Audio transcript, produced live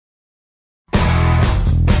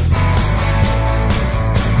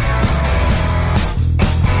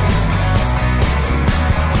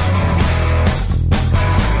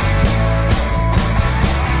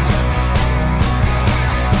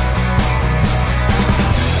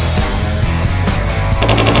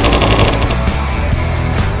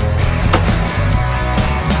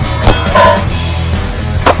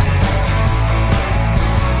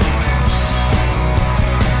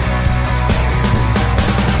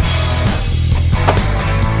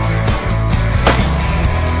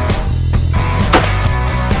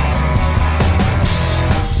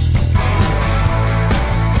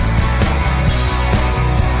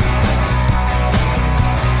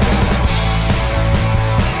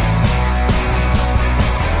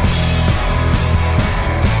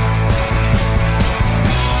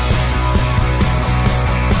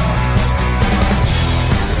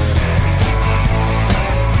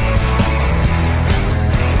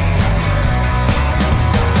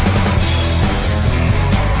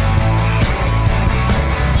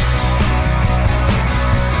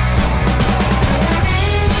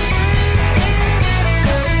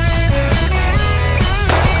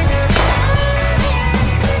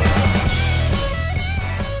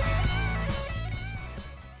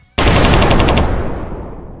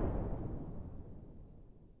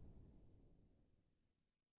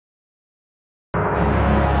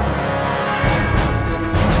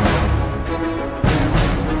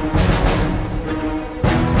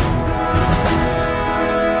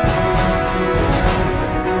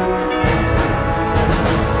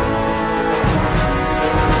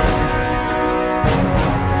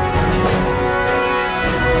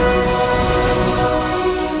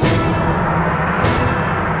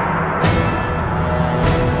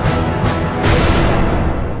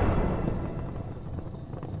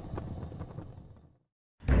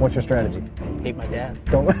What's your strategy? Hate my dad.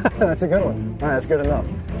 Don't. That's a good one. All right, that's good enough.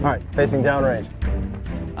 All right, facing downrange.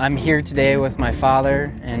 I'm here today with my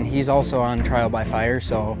father, and he's also on trial by fire,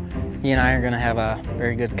 so he and I are going to have a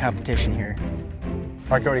very good competition here.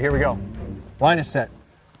 All right, Cody, here we go. Line is set.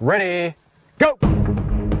 Ready, go!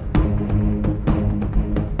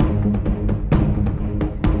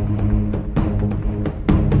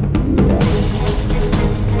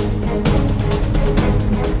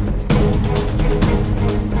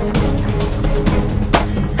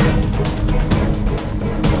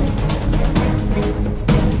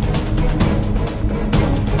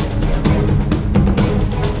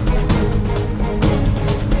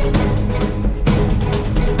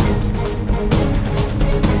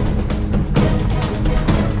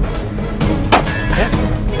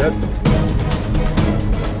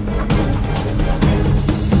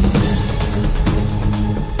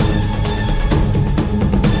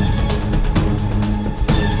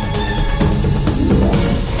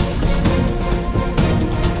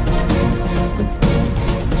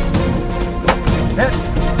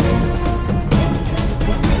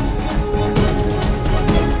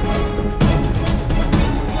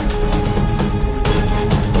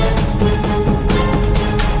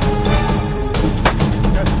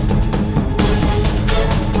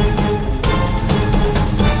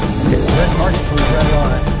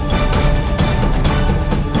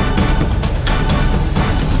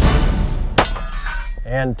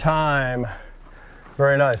 And time.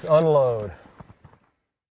 Very nice. Unload.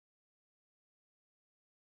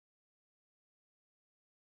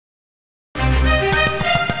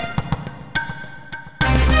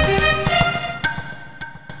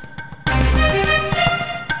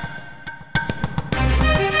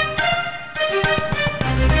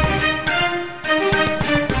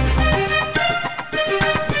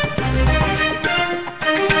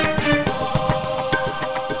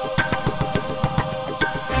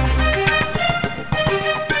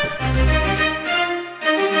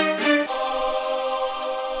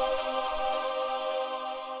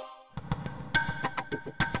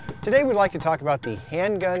 Today we'd like to talk about the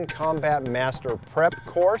Handgun Combat Master Prep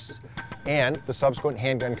course and the subsequent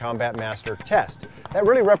Handgun Combat Master test. That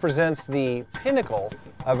really represents the pinnacle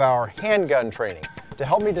of our handgun training. To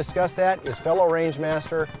help me discuss that is fellow Range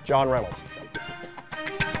Master John Reynolds.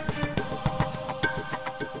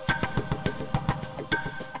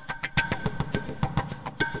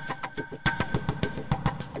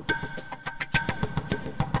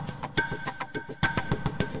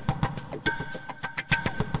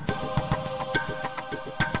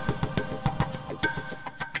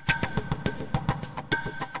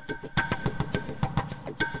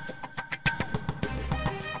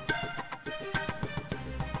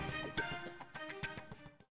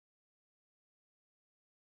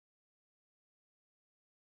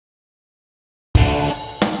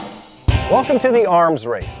 Welcome to the arms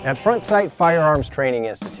race at Sight Firearms Training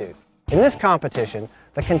Institute. In this competition,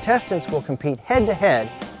 the contestants will compete head-to-head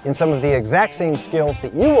in some of the exact same skills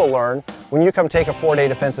that you will learn when you come take a 4-day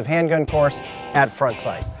defensive handgun course at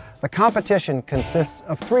Sight. The competition consists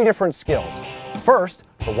of 3 different skills. First,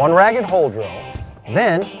 the one ragged hole drill,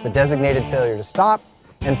 then the designated failure to stop,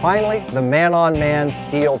 and finally, the man-on-man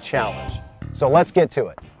steel challenge. So let's get to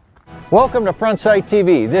it. Welcome to Sight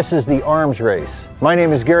TV. This is the arms race. My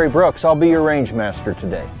name is Gary Brooks. I'll be your range master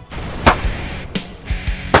today.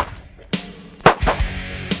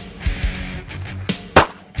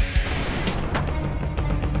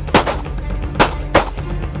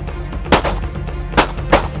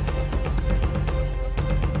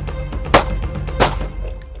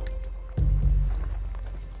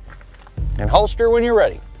 And holster when you're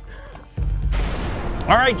ready.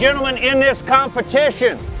 All right, gentlemen, in this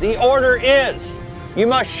competition, the order is you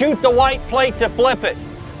must shoot the white plate to flip it.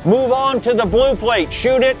 Move on to the blue plate,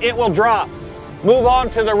 shoot it, it will drop. Move on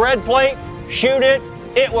to the red plate, shoot it,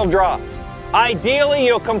 it will drop. Ideally,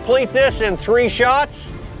 you'll complete this in 3 shots,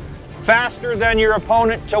 faster than your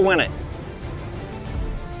opponent to win it.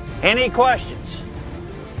 Any questions?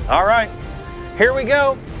 All right, here we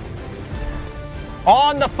go.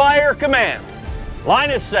 On the fire command, line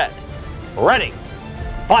is set, ready.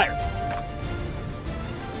 Fire!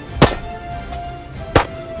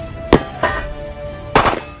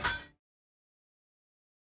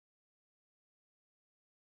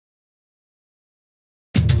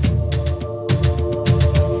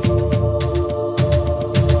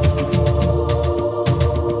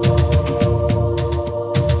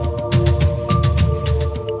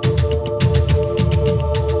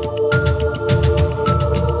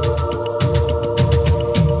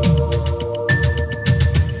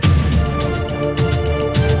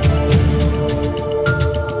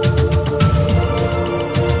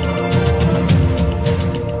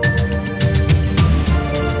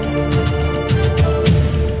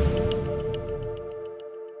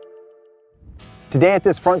 Today at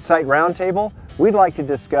this Front Sight Roundtable, we'd like to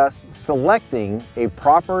discuss selecting a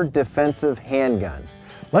proper defensive handgun.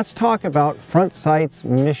 Let's talk about Front Sight's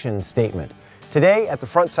mission statement. Today at the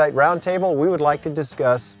Front Sight Roundtable, we would like to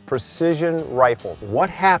discuss precision rifles.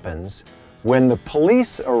 What happens when the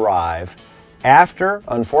police arrive after,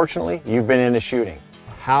 unfortunately, you've been in a shooting?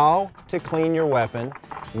 How to clean your weapon,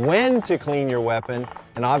 when to clean your weapon,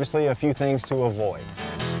 and obviously a few things to avoid.